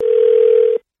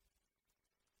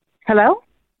Hello?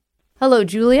 Hello,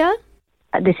 Julia.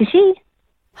 This is she.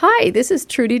 Hi, this is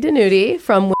Trudy Denuti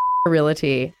from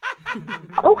Realty.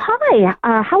 Oh, hi.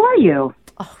 How are you?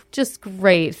 Oh, just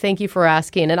great. Thank you for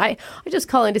asking. And I'm just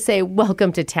calling to say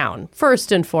welcome to town,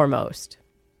 first and foremost.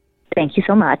 Thank you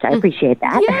so much. I appreciate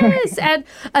that. Yes, and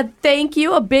a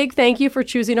big thank you for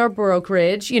choosing our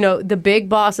brokerage. You know, the big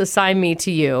boss assigned me to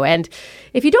you. And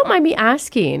if you don't mind me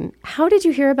asking, how did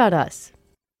you hear about us?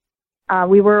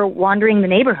 We were wandering the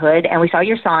neighborhood and we saw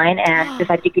your sign and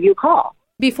decided to give you a call.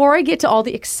 Before I get to all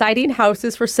the exciting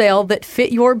houses for sale that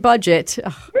fit your budget.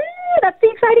 That's the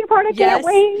exciting part. I can't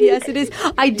wait. Yes, it is.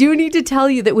 I do need to tell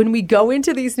you that when we go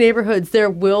into these neighborhoods, there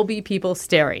will be people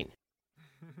staring.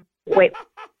 Wait,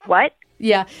 what?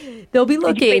 Yeah, they'll be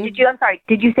looking. I'm sorry,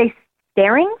 did you say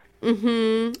staring?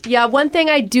 Mm-hmm. Yeah, one thing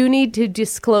I do need to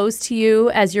disclose to you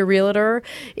as your realtor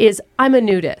is I'm a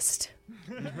nudist.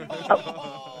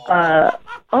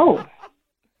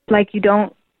 Like you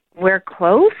don't wear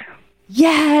clothes?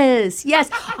 Yes.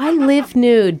 I live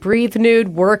nude, breathe nude,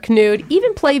 work nude,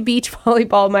 even play beach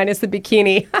volleyball minus the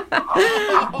bikini.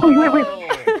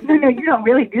 Wait. No, you don't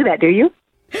really do that, do you?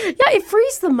 Yeah, it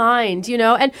frees the mind, you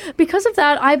know, and because of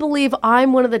that, I believe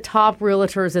I'm one of the top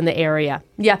realtors in the area.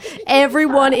 Yeah,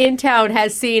 everyone in town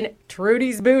has seen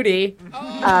Trudy's booty.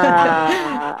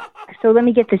 So let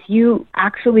me get this. You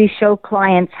actually show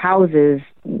clients' houses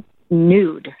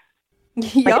nude.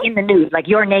 Yep. Like in the nude, like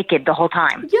you're naked the whole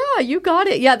time. Yeah, you got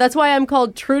it. Yeah, that's why I'm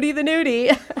called Trudy the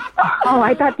Nudie. Oh,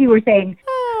 I thought you were saying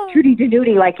Trudy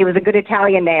Denuti, like it was a good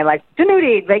Italian name, like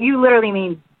Denuti, but you literally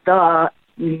mean the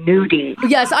nudie.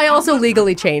 Yes, I also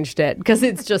legally changed it because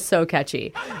it's just so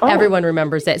catchy. Oh. Everyone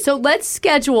remembers it. So let's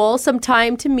schedule some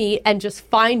time to meet and just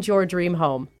find your dream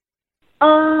home.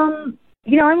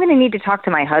 I'm going to need to talk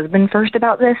to my husband first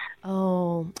about this.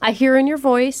 Oh, I hear in your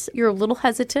voice you're a little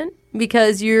hesitant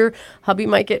because your hubby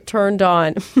might get turned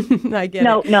on. I get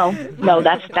it. No,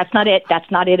 that's not it. That's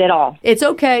not it at all. It's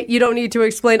okay. You don't need to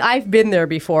explain. I've been there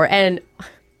before, and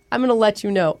I'm going to let you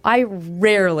know, I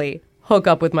rarely hook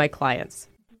up with my clients.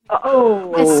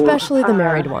 Oh. Especially the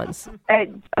married ones.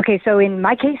 Okay, so in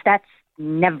my case, that's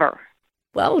never.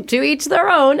 Well, to each their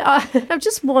own. I'm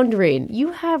just wondering,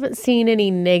 you haven't seen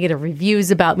any negative reviews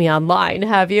about me online,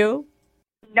 have you?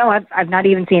 No, I've not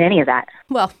even seen any of that.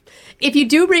 Well, if you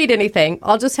do read anything,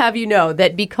 I'll just have you know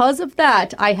that because of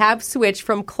that, I have switched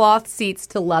from cloth seats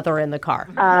to leather in the car.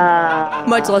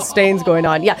 Much less stains going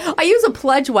on. Yeah, I use a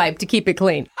Pledge wipe to keep it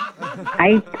clean.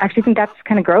 I actually think that's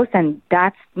kind of gross, and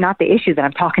that's not the issue that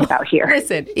I'm talking about here.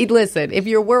 Listen, if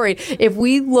you're worried, if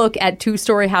we look at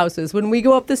two-story houses, when we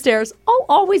go up the stairs, I'll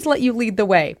always let you lead the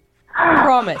way.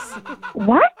 Promise.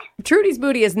 What? Trudy's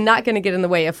booty is not going to get in the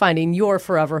way of finding your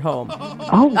forever home.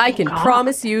 Oh, I can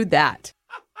promise you that.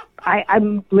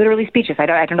 I'm literally speechless. I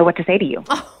don't know what to say to you.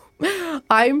 Oh,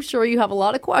 I'm sure you have a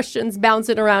lot of questions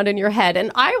bouncing around in your head,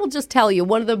 and I will just tell you,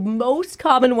 one of the most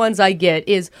common ones I get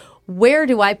is, where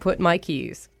do I put my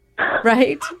keys?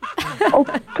 Right? Oh,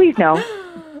 please no.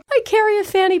 I carry a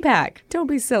fanny pack. Don't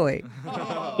be silly.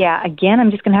 Yeah, again,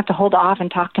 I'm just going to have to hold off and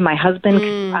talk to my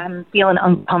husband. I'm feeling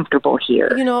uncomfortable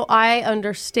here. You know, I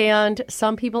understand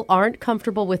some people aren't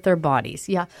comfortable with their bodies.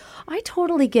 Yeah, I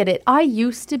totally get it. I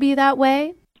used to be that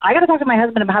way. I got to talk to my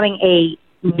husband about having a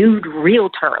nude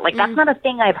realtor. Like, that's not a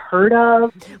thing I've heard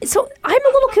of. So I'm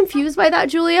a little confused by that,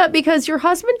 Julia, because your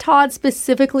husband, Todd,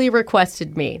 specifically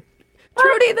requested me.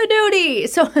 Trudy the Nudie.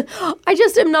 So I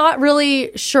just am not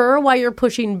really sure why you're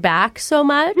pushing back so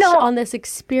much on this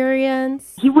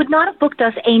experience. He would not have booked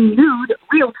us a nude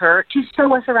realtor to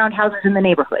show us around houses in the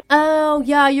neighborhood. Oh,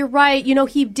 yeah, you're right. You know,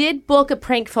 he did book a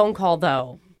prank phone call,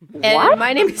 though. And what?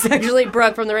 My name is actually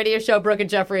Brooke from the radio show Brooke and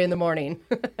Jeffrey in the Morning.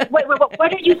 Wait, what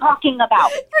are you talking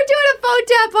about? We're doing a phone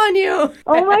tap on you.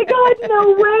 Oh, my God,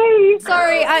 no way.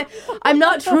 Sorry, I'm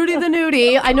not Trudy the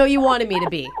Nudie. I know you wanted me to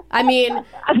be. I mean...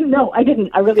 No, I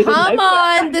didn't. I really didn't. Come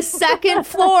on, the second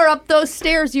floor up those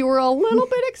stairs you were a little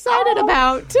bit excited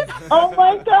about. Oh,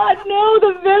 my God, no,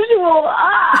 the visual.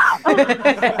 Ah.